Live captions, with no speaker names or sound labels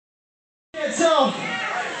can't tell,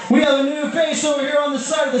 we have a new bass over here on the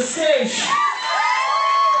side of the stage.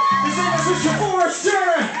 His name is Mr. Forrest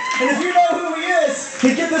Turner, and if you know who he is,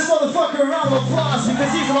 then give this motherfucker a round of applause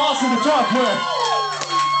because he's an awesome guitar player.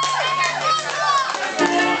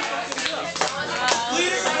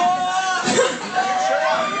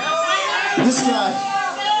 This guy.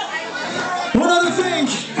 One other thing,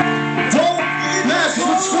 don't mess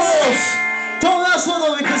with squirrels. Don't mess with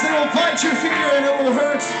them because they will bite your finger and it will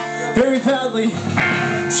hurt very badly.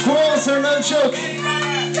 Squirrels are no joke.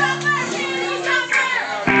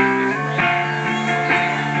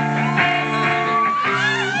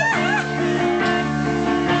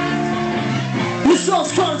 This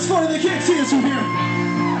song's called It's Funny They Can't See Us From Here.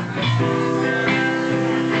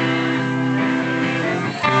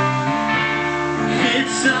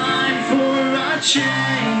 It's time for a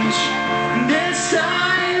change. It's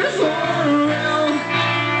time for real.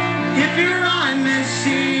 If you're on the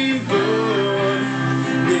seaboard,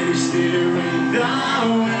 then you're steering the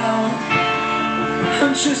wheel.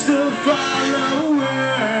 I'm just a follower,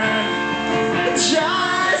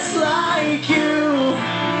 just like you,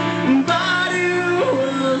 but who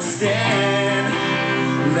will stand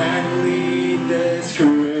and lead this crew?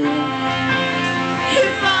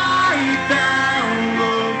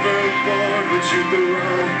 You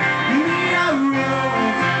throw me a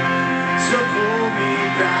rope to pull me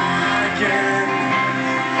back in,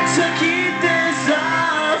 to keep this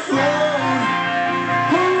afloat.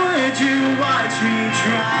 Or would you watch me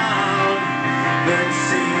drown, then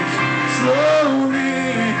sink slowly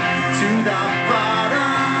to the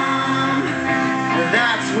bottom?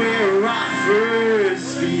 That's where I first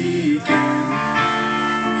began.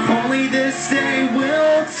 Only this day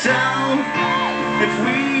will tell if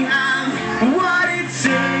we have what it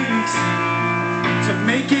takes to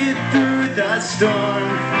make it through the storm.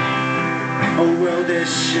 Or will this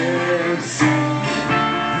ship sink?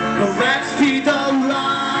 Let's be the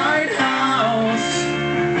lighthouse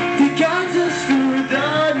that guides us through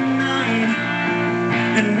the night,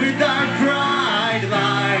 and with our bright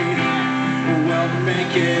light we'll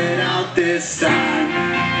make it out this time.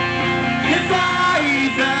 If I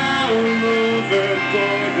fell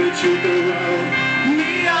overboard, would you throw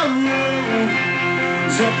me a rope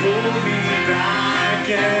to pull me back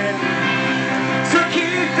in, to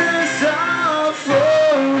keep this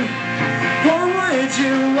afloat? Or would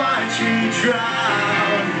you watch me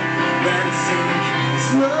drown, then sink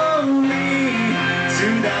slowly to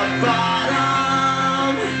the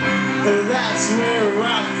bottom? That's where I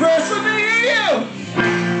first will be you.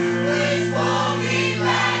 Please pull me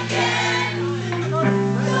back in,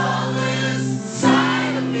 don't lose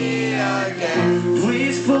sight of me again.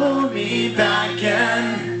 Please pull me back in,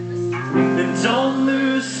 and don't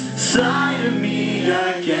lose sight of me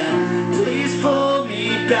again. Please pull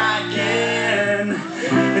me back in,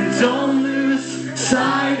 and don't lose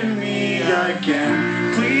sight of me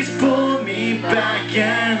again. Please pull me back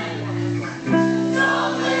in.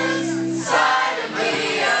 Don't lose sight of me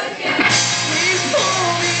again. Please pull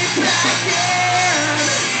me back in,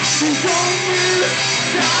 and don't lose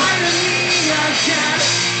sight of me again.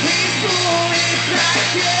 Please pull me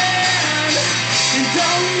back in, and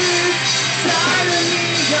don't lose sight of me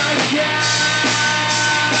again.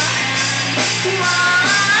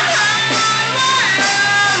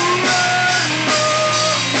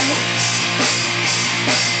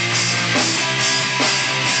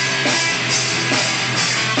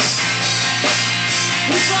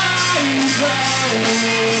 If I fell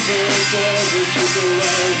overboard, would you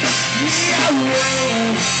throw me a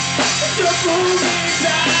rope to pull me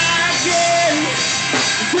back in,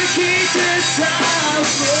 to keep this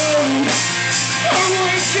afloat? Or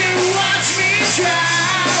would you watch me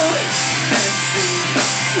drown and sink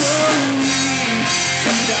slowly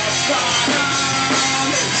to the bottom?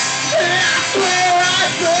 That's where I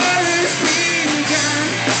burn.